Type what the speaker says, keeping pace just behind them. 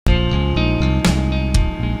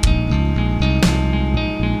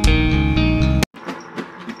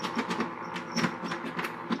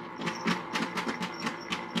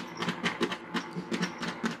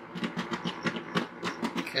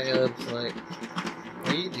What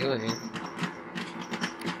are you doing?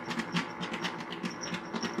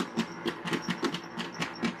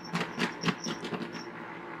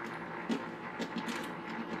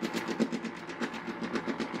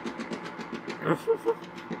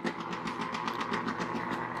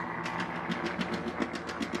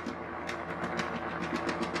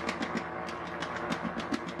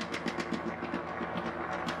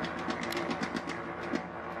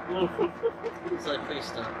 He's like, please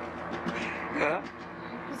stop. Huh?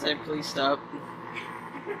 He's like, please stop.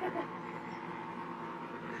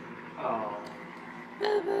 Oh.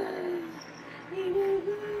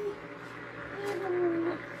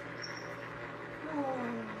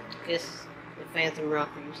 Kiss the Phantom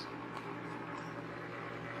Rockers.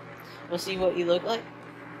 Wanna see what you look like?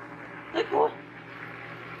 Look, boy.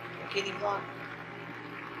 A kitty block.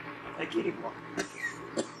 A kitty block.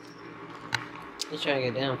 He's trying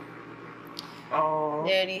to get down. Oh.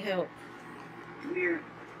 Daddy, help. Come here.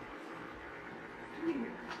 Come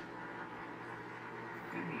here.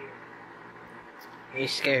 Come here.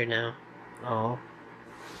 He's scared now. Oh.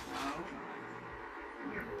 Oh.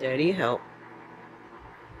 Daddy, help.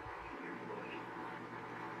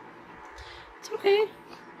 It's okay.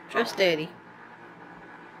 Trust Daddy.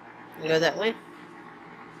 You go that way?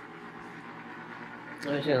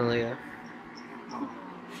 I'm just gonna lay there.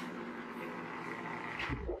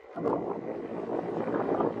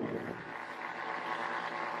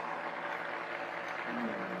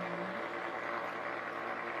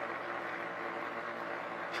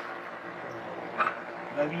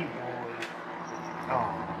 Love you, boy. Oh.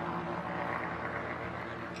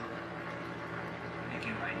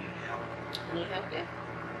 Making my need help. Need help, yeah?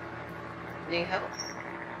 Need help?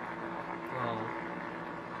 Oh.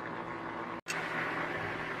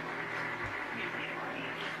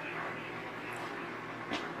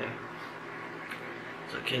 Okay.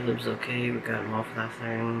 So Caleb's okay, we got him off that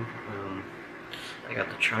thing. I got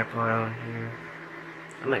the tripod out here.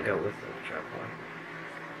 I might go with the tripod.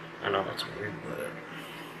 I know that's weird, but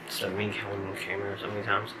instead of me holding the camera so many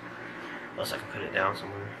times, plus I can put it down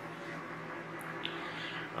somewhere.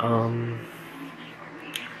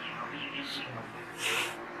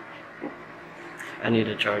 I need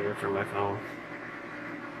a charger for my phone.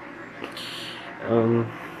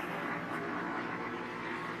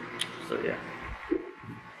 So yeah.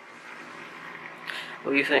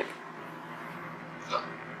 What do you think?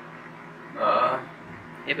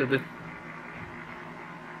 Hey, boo boo.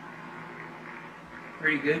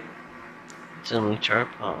 Pretty good. It's only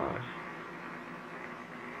tripod.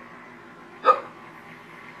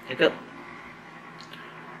 Hiccup.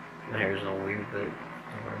 My hair's all weird, but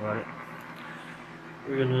don't worry about it.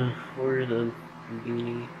 We're gonna wear the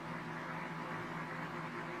beanie.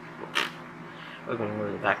 We're gonna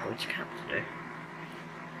wear the backwards cap today.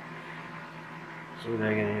 So we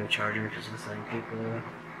gotta get a new charger because this thing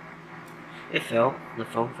it fell. The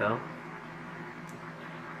phone fell.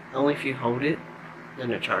 Only if you hold it,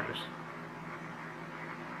 then it charges.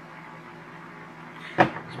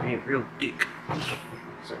 It's being a real dick.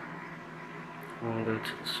 So I'm gonna go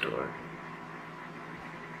to the store.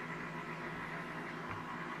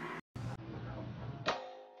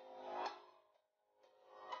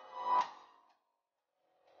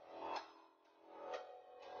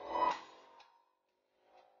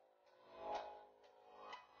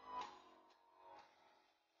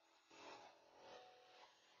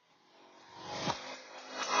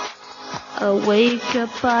 I wake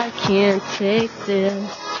up, I can't take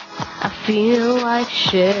this. I feel like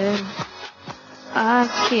shit. I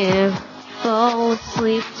can't fall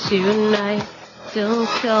asleep tonight. Don't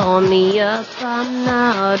call me up, I'm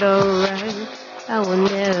not alright. I will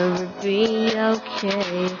never be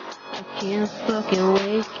okay. I can't fucking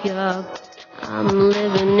wake up. I'm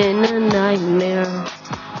living in a nightmare.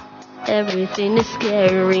 Everything is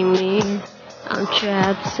scaring me. I'm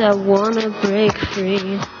trapped, I wanna break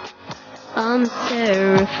free. I'm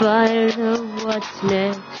terrified of what's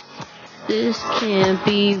next. This can't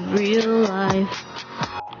be real life.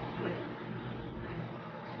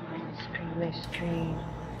 Nice tree.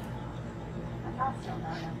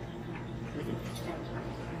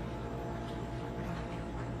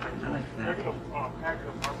 I like that.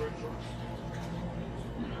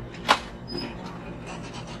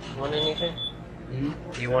 Want anything? Hmm?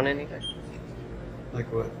 Do you want anything? Like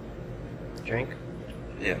what? Drink?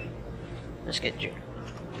 Yeah. Let's get drink.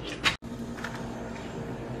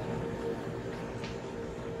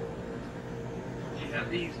 You have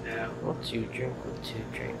these now. What's you drink? What's you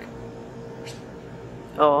drink?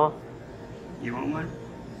 Oh. You want one?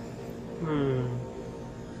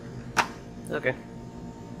 Okay.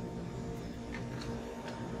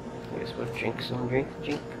 guess we'll drink some drink.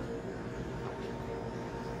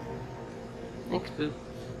 Thanks, boo.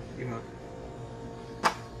 You know.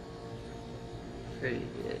 Pretty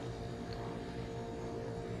good.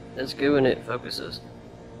 That's good when it focuses.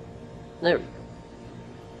 There we go.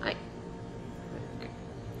 Hi. Okay.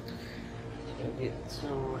 Let's go get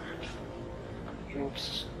some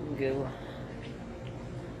drinks and go.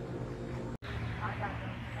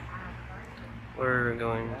 We're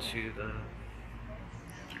going to the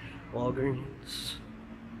Walgreens.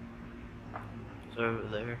 It's over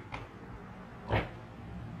there.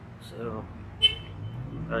 So,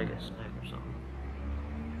 probably get a snack or something.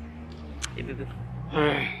 Hey, boo boo.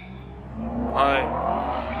 Hi.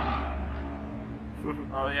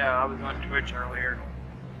 Oh yeah, I was on Twitch earlier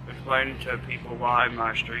explaining to people why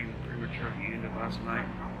my stream prematurely ended last night.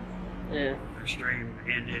 Yeah. The stream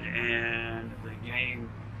ended and the game,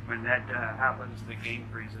 when that happens, the game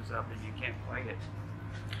freezes up and you can't play it.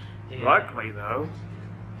 Yeah. Luckily though,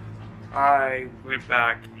 I went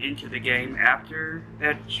back into the game after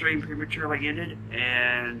that stream prematurely ended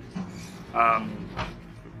and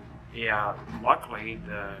yeah, luckily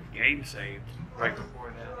the game saved right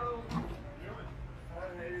before that.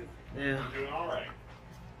 Yeah. Doing all right.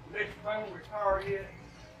 Next phone retired yet?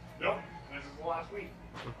 Nope. This is last week.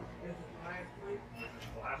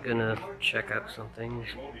 Gonna check out some things.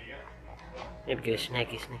 Maybe get a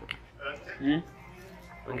snacky snack.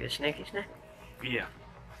 Wanna get a snacky snack? Yeah.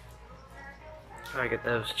 Probably get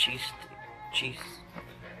those cheesecake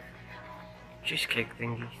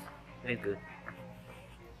thingies. They're good.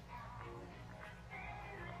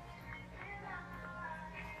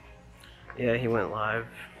 Yeah, he went live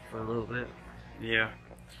for a little bit. Yeah.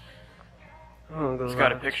 Oh, go It's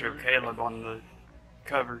got a live. picture of Caleb on the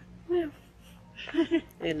cover. Yeah.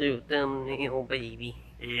 Hey, little thumbnail baby.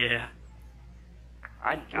 Yeah.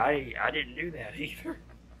 I didn't do that either.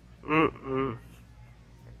 Mm-mm.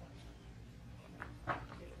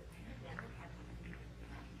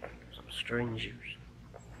 Some strangers.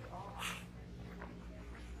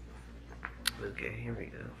 Okay, here we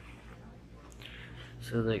go.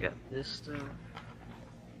 So they got this stuff.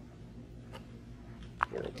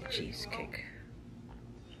 Yeah, like the cheesecake.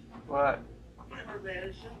 What?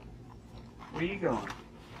 Where you going?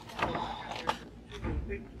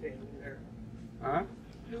 Huh?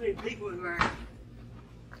 Too many people in there.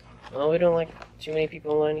 Well, we don't like too many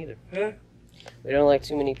people online either. Huh? We don't like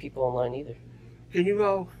too many people online either. Can you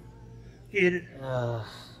all get it?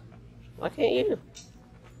 Why can't you?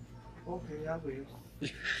 Okay, I will.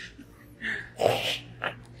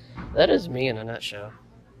 That is me in a nutshell.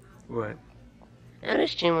 What?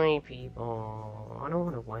 There's too many people. I don't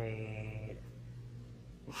want to wait.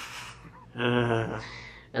 And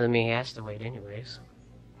then he has to wait anyways.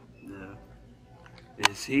 No.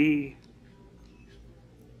 Is he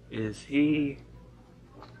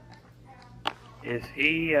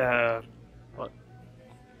What?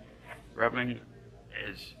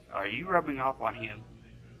 Are you rubbing off on him?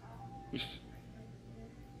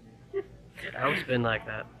 Al's been like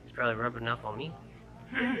that. He's probably rubbing up on me.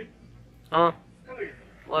 Hey, Huh? come here.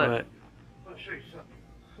 What? What? I'll show you something.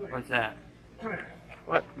 Come here. What's that? Come here.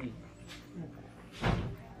 What?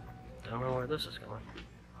 Don't know where this is going.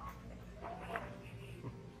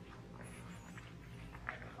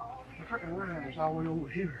 The freaking line is all the way over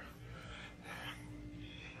here.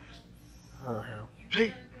 Oh, hell.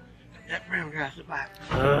 See? That brown guy's the back.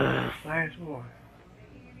 Last one.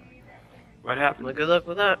 What happened? Well, good luck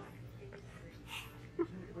with that.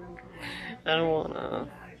 I don't wanna.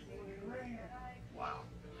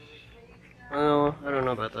 Well, I don't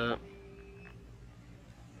know about that.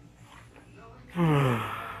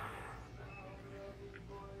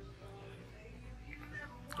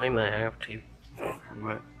 I might have to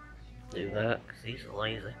What? do that because he's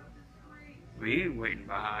lazy. We ain't waiting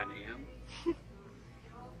behind him.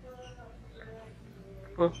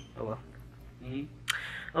 Well, oh well. Hmm?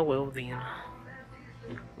 Oh well then.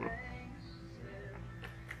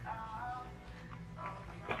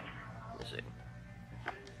 Let's see.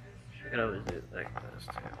 I could always do it like this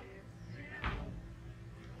too.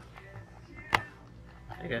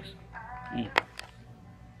 I guess.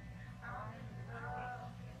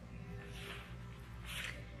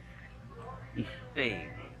 Baby.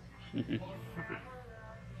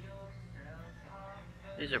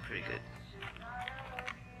 These are pretty good.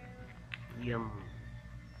 Yum.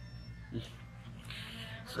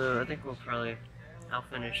 So I think I'll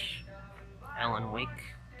finish Alan Wake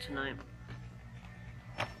tonight.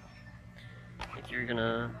 I think you're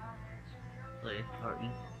gonna play RE.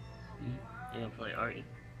 You're gonna play RE?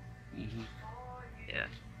 Yeah.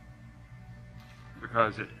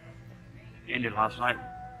 Because it ended last night.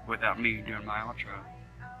 without me doing my outro.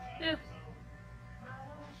 Yeah.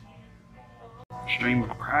 Stream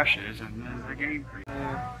crashes and then the game.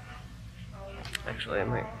 Actually, I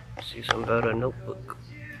might see something about a notebook.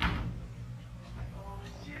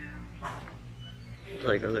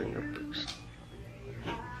 Like other notebooks.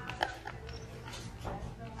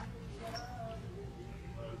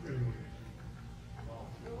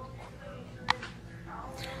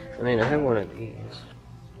 I mean, I have one of these.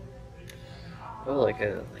 Oh, like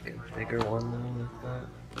a bigger one though, like that.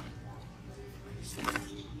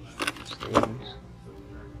 Things.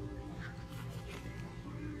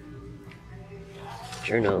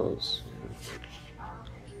 Journals.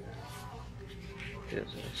 What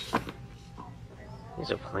is this?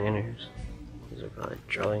 These are planners. These are probably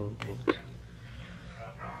drawing things.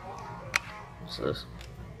 What's this?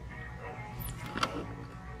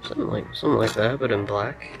 Something like that, but in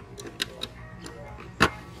black.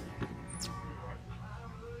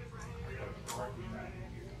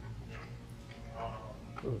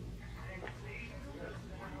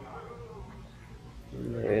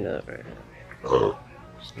 Maybe not right now.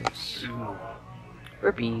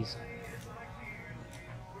 Burpees.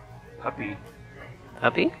 Puppy.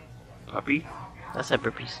 Puppy? Puppy? I said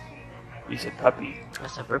burpees. You said puppy. I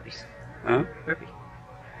said burpees. Huh? Burpee.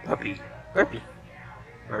 Puppy. Burpee.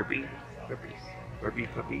 Burpee. Burpees. Burpee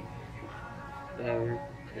puppy.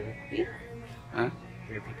 Burpee. Huh?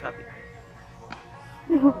 Burpee puppy.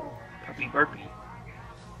 Puppy burpee.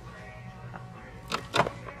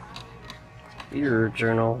 Your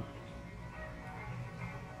journal.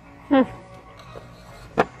 I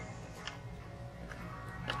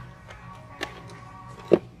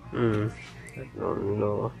don't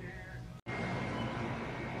know.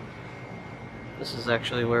 This is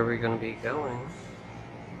actually where we're gonna be going.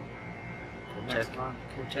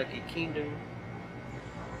 Kentucky Kingdom.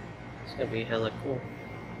 It's gonna be hella cool.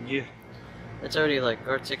 Yeah. It's already like,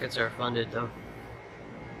 our tickets are funded though.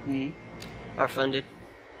 Are funded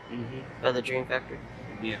by the Dream Factory.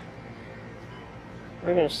 Yeah.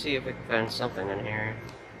 We're gonna see if we can find something in here.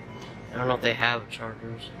 I don't know if they have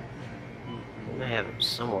chargers. They may have it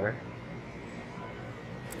somewhere.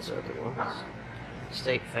 These are the ones.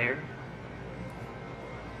 State Fair.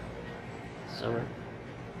 Summer.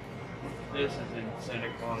 This is in Santa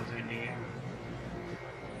Claus, Indiana.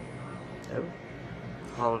 Oh.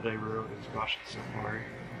 Holiday Road is Washington Safari.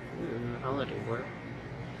 Holiday work.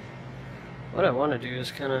 What I want to do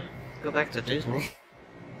is kind of go back to Disney.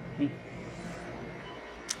 I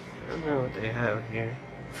don't know what they have here.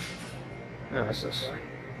 Oh, what's this?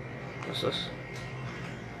 What's this?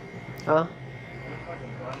 Huh?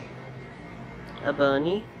 A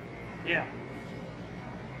bunny? Yeah.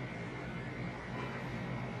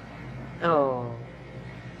 Oh.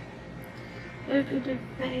 Look at the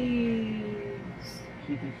face.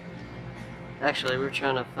 Actually, we're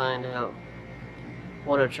trying to find out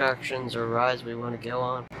what attractions or rides we want to go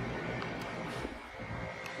on.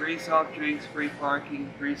 Free soft drinks, free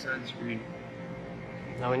parking, free sunscreen.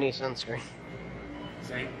 No, we need sunscreen.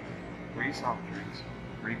 See? Free soft drinks,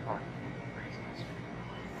 free parking, free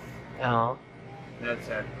sunscreen. Oh. That's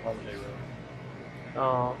at Holiday Road.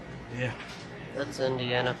 Oh. Yeah. That's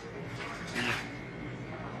Indiana. Yeah.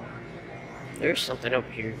 There's something up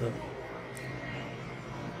here, though.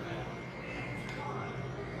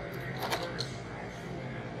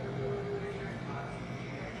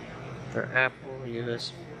 For Apple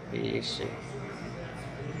USB-C.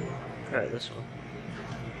 Try this one.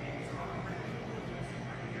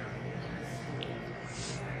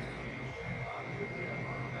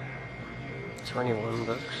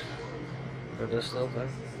 $21 for this little thing.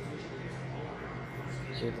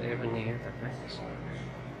 See if they have any other things.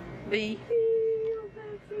 Be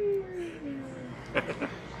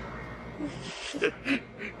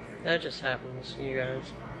that just happens, you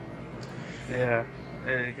guys. Yeah.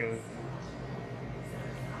 There you go.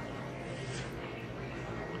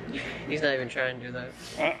 He's not even trying to do that.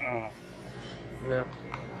 No.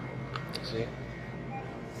 See?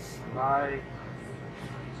 My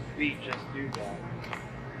feet just do that.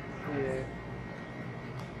 Yeah.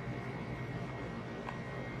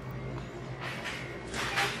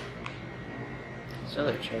 There's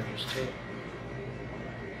other chargers too.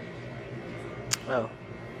 Oh.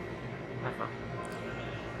 iPhone.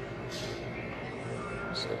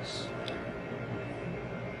 What's this?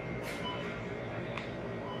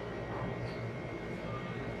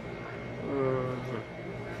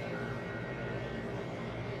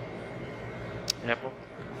 Apple.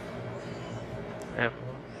 Apple.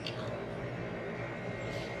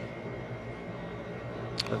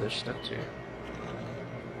 Oh, there's stuff too.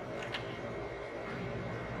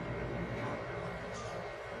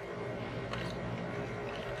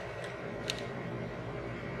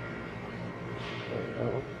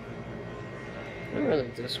 really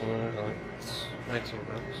like this one. I like it's $19.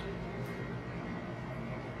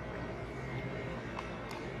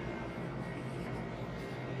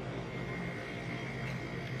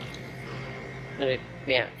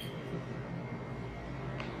 Yeah.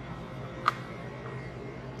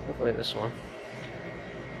 Hopefully this one.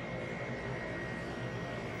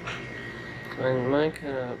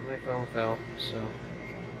 My phone fell, so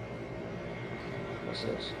what's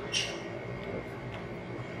this?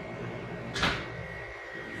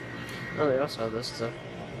 Oh, they also have this stuff.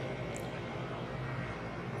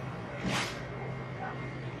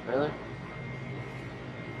 Really?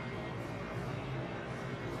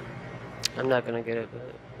 I'm not gonna get it,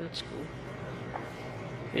 but that's cool.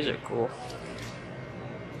 These are cool.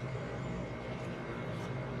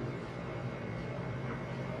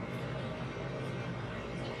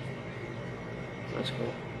 That's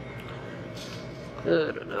cool.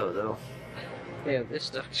 I don't know though. Yeah, this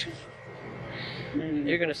stuff.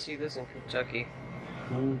 You're gonna see this in Kentucky.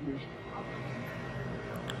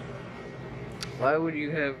 Why would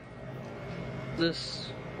you have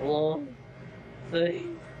this long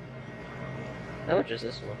thing? How much is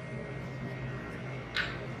this one?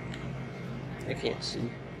 I can't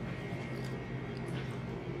see.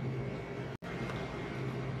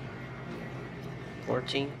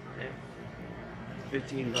 $14? Yeah.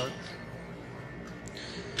 $15.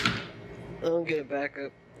 I'll get a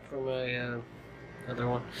backup for my other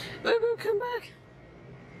one. Boo Boo, come back!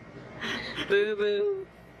 Boo Boo!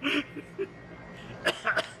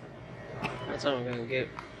 That's all I'm gonna get,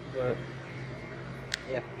 but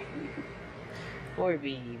yeah. Poor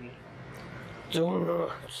baby.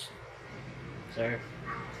 Donuts. Sorry.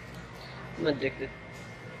 I'm addicted.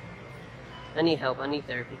 I need help. I need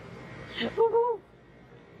therapy.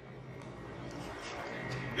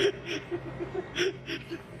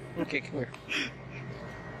 Okay, come here.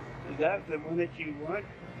 Is that the one that you want?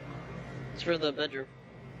 It's for the bedroom.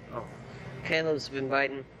 Oh. Caleb's been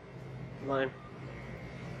biting mine.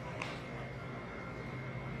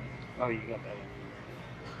 Oh, you got that one.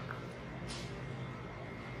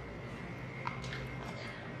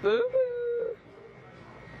 Boo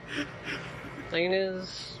boo! Thing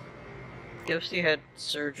is, Ghosty had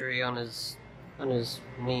surgery on his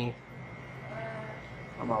knee.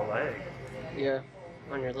 On my leg. Yeah,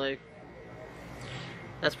 on your leg.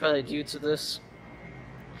 That's probably due to this.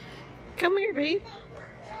 Come here, babe.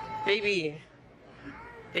 Baby.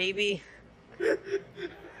 Baby.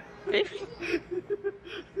 Baby.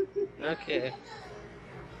 Okay.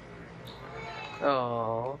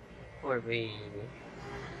 Oh, poor baby.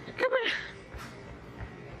 Come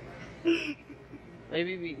here.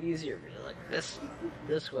 Maybe it'd be easier for you like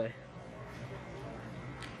this way.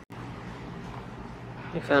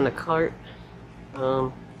 We found a cart.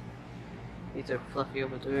 These are Fluffy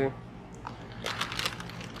over there.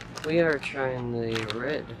 We are trying the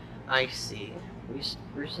red icy. We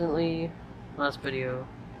recently, one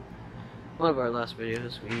of our last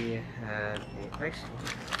videos, we had a icy.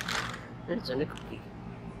 And it's in a cookie.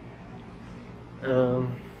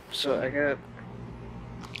 So I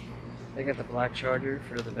got the black charger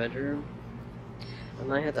for the bedroom.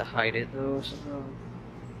 And I had to hide it though somehow.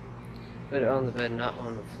 Put it on the bed, not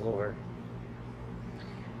on the floor.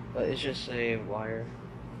 But it's just a wire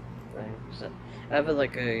thing. So I have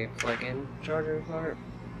like a plug-in charger part.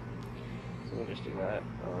 So we'll just do that.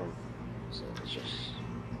 So it's just,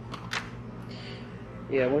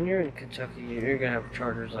 yeah, when you're in Kentucky, you're gonna have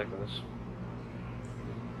chargers like this.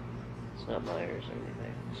 It's not Myers or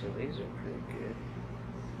anything. So these are pretty good.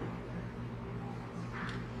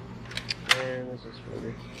 And this is for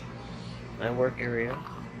my work area.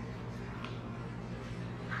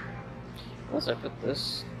 Once I put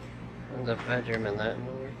this in the bedroom and that in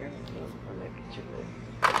the work area, I'll make it too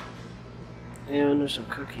big. And there's some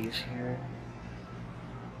cookies here.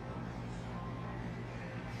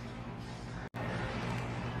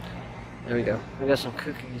 There we go. I got some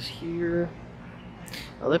cookies here.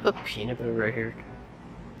 Oh, they put peanut butter right here.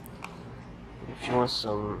 If you want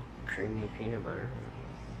some creamy peanut butter.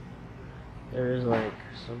 There's like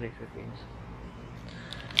so many cookies.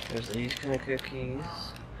 There's these kind of cookies.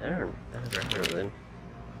 I've never heard of them.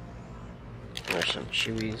 There's some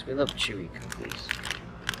chewies. We love chewy cookies.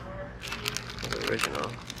 The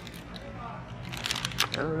original.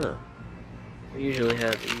 I don't know. We usually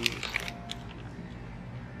have these.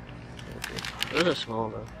 Okay. Those are small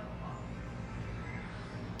though.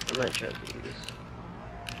 I might try these.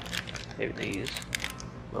 Maybe these.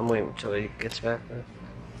 I'm waiting until he gets back though.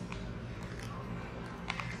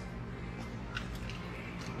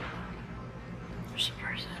 There's a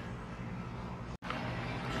person.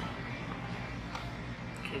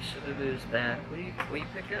 Okay, so Boo-Boo's back. What do you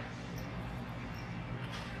pick up?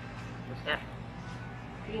 What's that?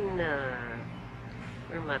 Peanut.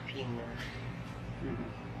 Where are my peanuts?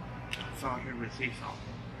 It's all here with sea salt.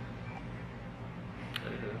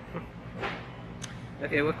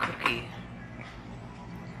 Okay, what cookie?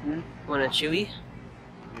 Hmm? Want a chewy?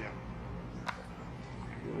 Yeah.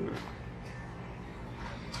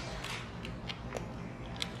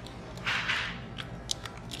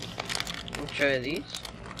 Wanna try these?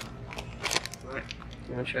 What?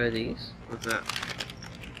 You wanna try these? What's that?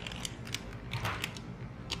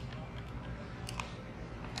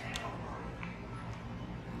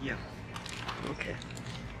 Yeah. Okay.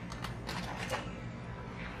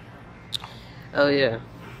 Oh yeah.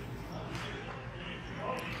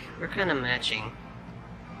 We're kind of matching.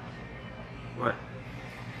 What?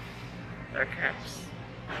 Our caps.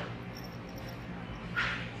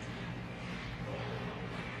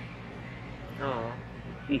 Oh.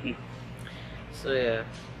 So yeah,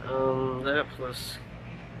 that plus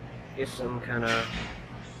get some kind of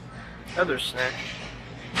other snack.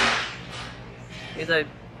 We like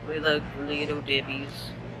little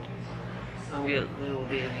Debbie's. I'll get little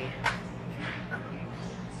Debbie.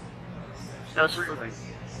 How's it? Fruity.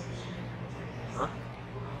 Huh?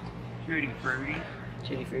 Tutti Frutti.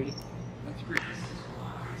 Tutti Frutti. That's fruity.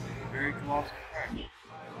 Very colossal crunch.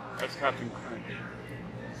 That's Captain Crunch.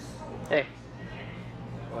 Hey,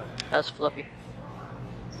 What? how's Fluffy?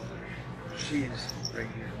 She's right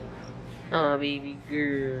here. Oh, baby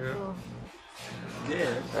girl.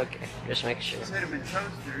 This. Okay, just make sure. Cinnamon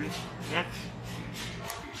toasters. That's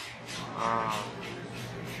What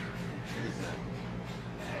is that?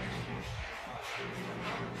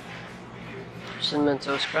 Cinnamon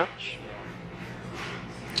Toast Crunch.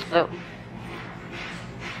 Oh.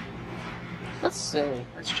 That's silly.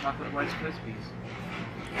 That's chocolate Rice Krispies.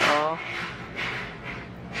 Oh.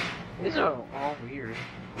 These are all weird.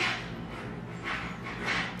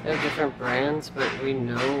 They have different brands, but we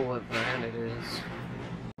know what brand it is.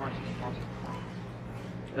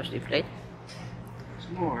 Ghosty plate.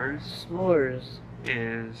 S'mores S'mores.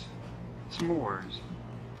 is s'mores.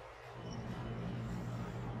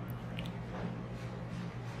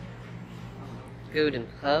 Golden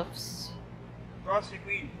Puffs. Frosted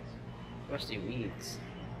Wheaties. Rusty Weeds.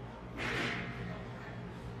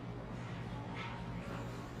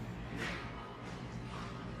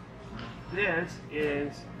 This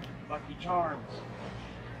is Lucky Charms.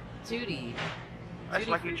 Tootie. That's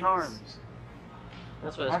Tutti Lucky Fruits. Charms.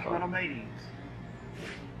 That's what it's Marshmallow called. Mateys.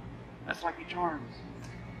 That's Lucky Charms.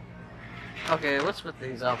 Okay, what's with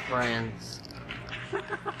these off brands?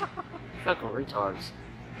 Fucking retards.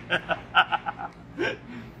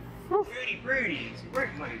 Fruity Fruities. Fruit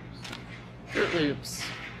Loops. Fruit Loops.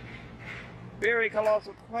 Very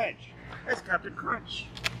Colossal Crunch. That's Captain Crunch.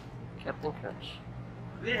 Captain Crunch.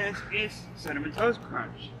 This is Cinnamon Toast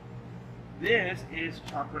Crunch. This is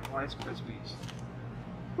Chocolate Rice Krispies.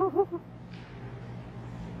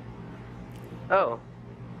 Oh.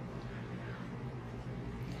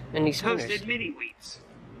 Mini Spinners. Toasted Mini Wheats.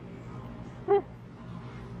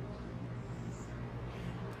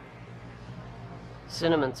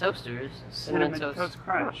 Cinnamon Toasters. Cinnamon Toast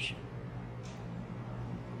Crunch.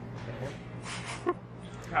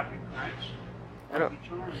 Captain Crunch. I don't. Lucky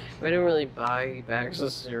Charms. We don't really buy bags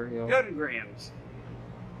of cereal. Golden Grams.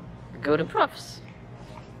 Golden Puffs.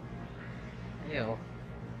 Ew.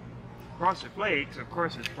 Frosted Flakes, of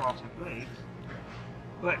course it's Frosted Flakes.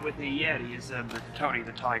 But with the Yeti is the Tony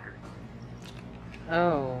the Tiger.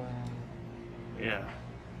 Oh. Yeah.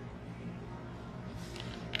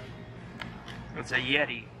 It's a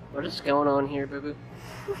Yeti. What is going on here, boo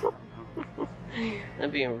boo?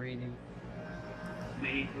 I'm being reading.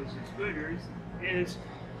 Mini Toasted Scooters is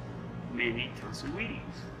Mini Toasted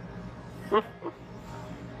Wheaties.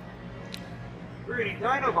 Fruity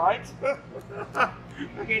Dino Bites. Look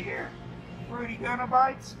at here. Fruity Dino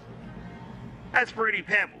Bites. That's Fruity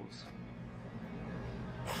Pebbles.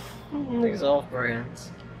 These off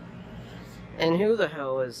brands. And who the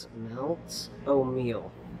hell is Melt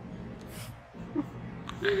O'Meal?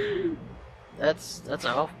 That's an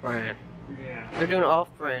off brand. Yeah. They're doing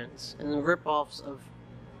off brands and rip-offs of.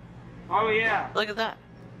 Oh yeah. Look at that.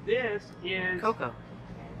 This is Cocoa.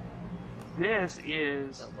 This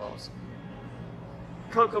is That's awesome.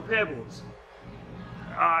 Cocoa Pebbles.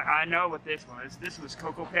 I know what this was. This was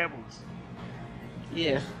Cocoa Pebbles.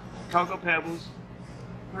 Yeah. Cocoa Pebbles.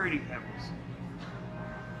 Fruity Pebbles.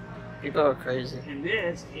 People are crazy. And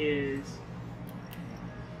this is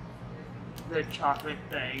the chocolate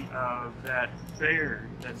thing of that bear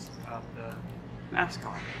that's of the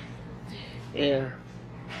mascot. Yeah.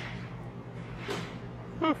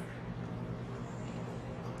 And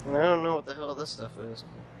I don't know what the hell this stuff is.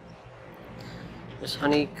 There's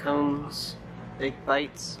honeycombs, big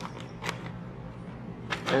bites.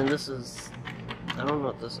 And this is, I don't know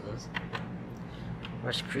what this is.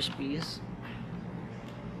 Rice Krispies.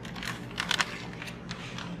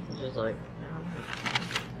 Just like,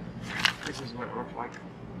 This is what it looks like.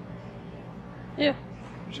 yeah.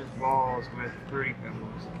 It's just balls with fruity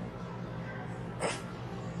pebbles.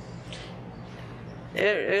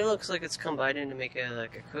 It looks like it's combining to make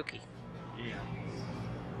like a cookie. Yeah.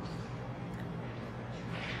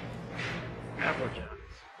 Apple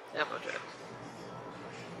Jacks. Apple Jacks.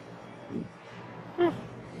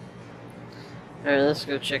 Alright, let's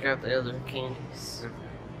go check out the other candies.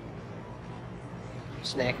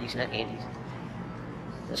 Snackies, not candies.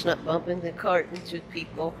 Let's not bump into cart into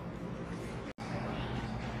people.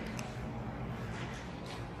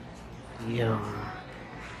 Yum.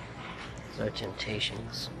 Those are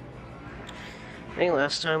temptations. I think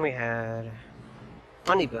last time we had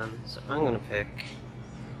honey buns, so I'm gonna pick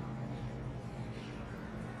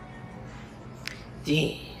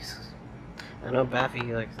these. I know Baffy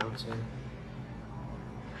likes them too.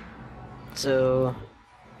 So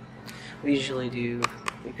we usually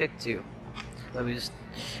we pick two, but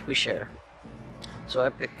we share. So I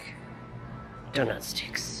pick donut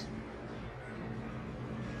sticks.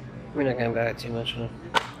 We're not gonna buy it too much, huh?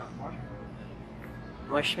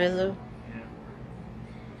 Marshmallow? Yeah.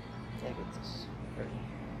 I get this.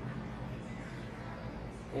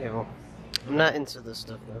 Yeah, well, I'm not into this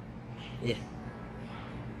stuff though. Yeah.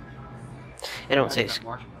 It don't taste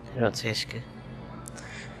good.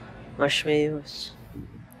 Marshmallows.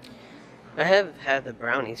 I have had the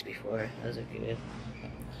brownies before. Those are good.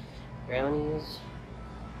 Brownies.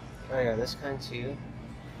 Oh yeah, this kind too.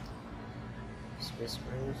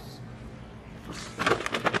 Whispers.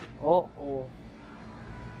 Oh.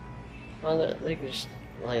 Well, they can just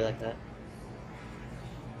lay like that.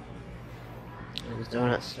 There's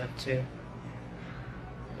donut stuff too.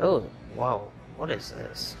 Oh, wow. What is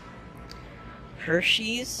this?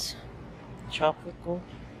 Hershey's tropical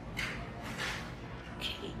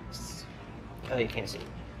cakes. Oh, you can't see.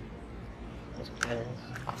 That's what that is.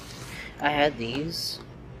 I had these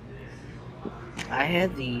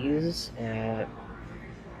at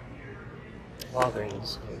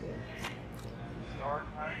Walgreens. There we go. Star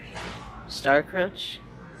Crunch? Star Crunch?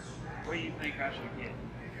 What do you think I should get?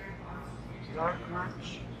 Star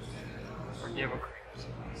Crunch or Devil Creams?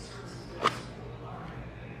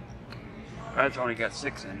 That's only got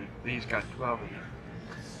 6 in it. These got 12 in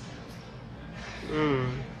it.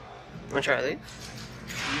 Wanna try these?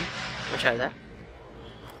 Wanna try that?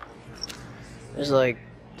 There's like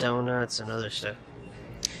donuts and other stuff.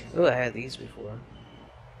 Ooh, I had these before.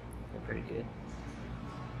 They're pretty good.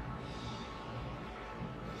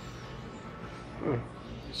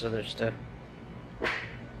 There's other stuff.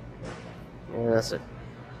 Yeah, that's it.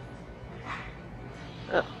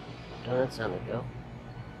 Oh, donuts on the go.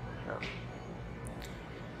 Oh.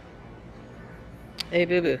 Hey,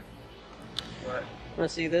 Boo Boo. What? Wanna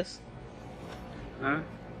see this? Huh?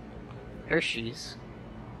 Hershey's.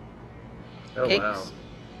 Oh, Cakes. wow.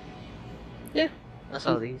 Yeah, I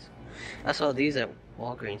saw these. I saw these at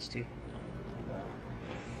Walgreens too.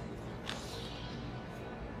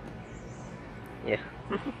 Yeah.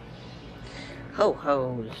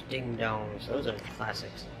 Ho-hos, ding-dongs, those are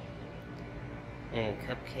classics. And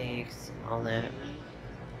cupcakes, and all that.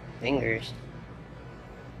 Fingers.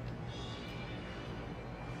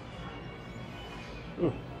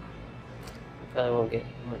 You probably won't get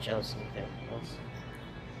much else in there.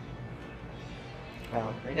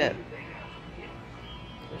 Wow, they got...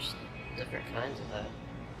 There's different kinds of that.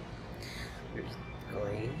 There's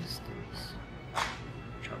glazed, there's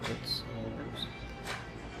chocolates, all those.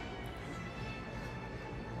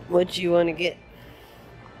 What do you want to get?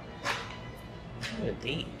 What are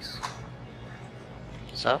these?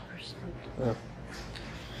 Soppers? Oh.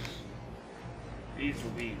 These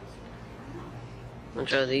will be. Wanna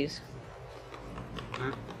try these?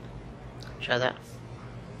 Huh? Try that.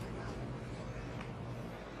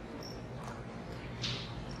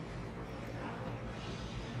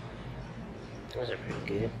 Those are pretty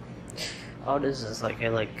good. All this is like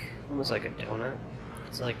almost like a donut.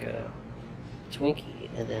 It's like a Twinkie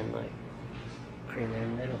and then like cream in the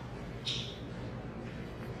middle.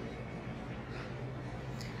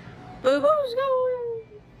 Boo Boo's going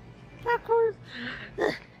backwards.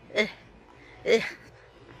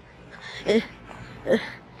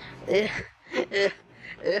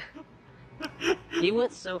 He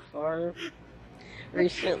went so far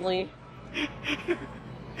recently.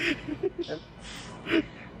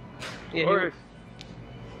 Yeah,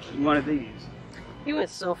 One of these. He went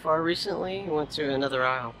so far recently, he went to another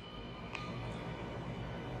aisle.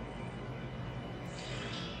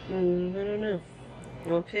 I don't know.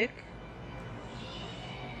 You want to pick?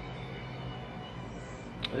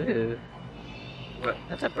 Ooh. What?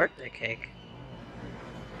 That's a birthday cake.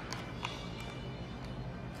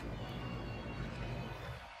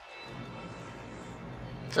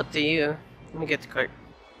 It's up to you. Let me get the cart.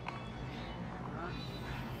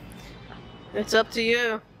 It's up to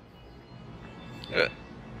you.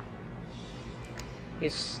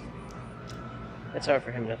 It's hard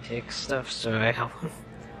for him to pick stuff, so I help him.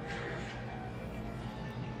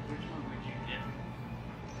 Which one would you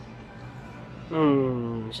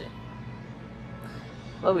get? Shit.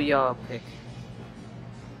 What would y'all pick?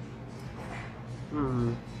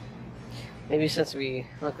 Maybe since we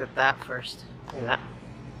looked at that first. Look at that.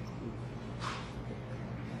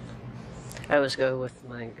 I always go with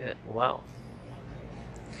my good. Wow.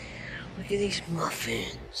 Look at these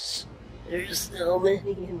muffins. There's so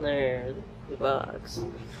many in there. Look at the box.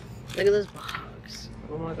 Look at this box.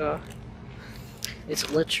 Oh my god. It's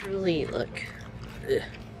literally like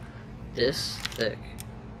this thick.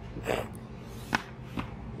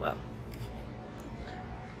 Wow.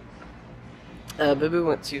 Boo Boo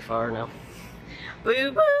went too far now.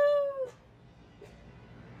 Boo Boo!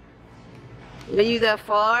 Are you that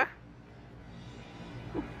far?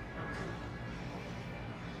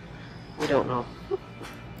 We don't know.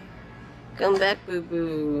 Come back, Boo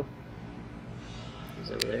Boo.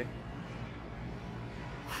 He's over there.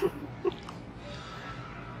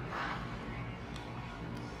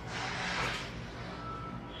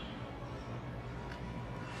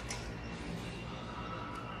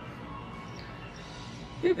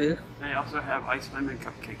 Boo Boo. They also have ice lemon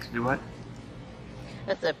cupcakes. Do what?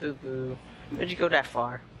 That's that Boo Boo. Where'd you go that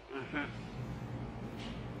far?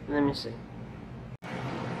 Let me see.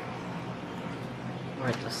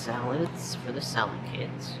 Alright, the salads for the salad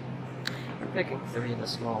kids. We're picking 3 of the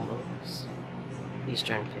small moves. He's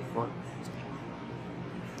trying to pick one.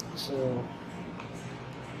 So,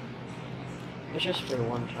 it's just for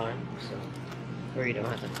one time, so where you don't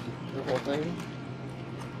have to eat the whole thing.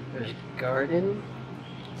 There's garden.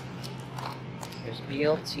 There's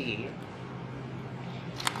BLT.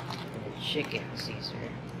 And chicken Caesar.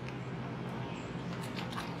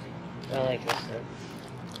 I like this stuff.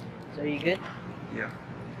 So, are you good? Yeah.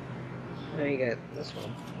 Oh, you got this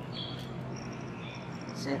one.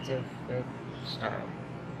 Santa Fe style.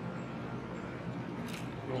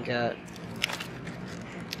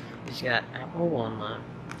 He's got apple walnut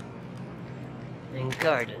and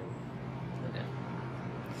garden. Okay.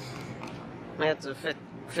 I have to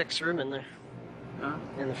fix room in there. Huh?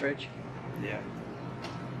 In the fridge. Yeah.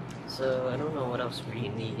 So I don't know what else we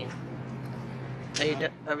need.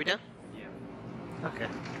 Are we done? Yeah. Okay.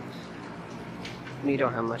 We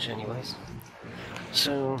don't have much anyways.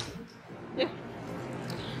 So, yeah.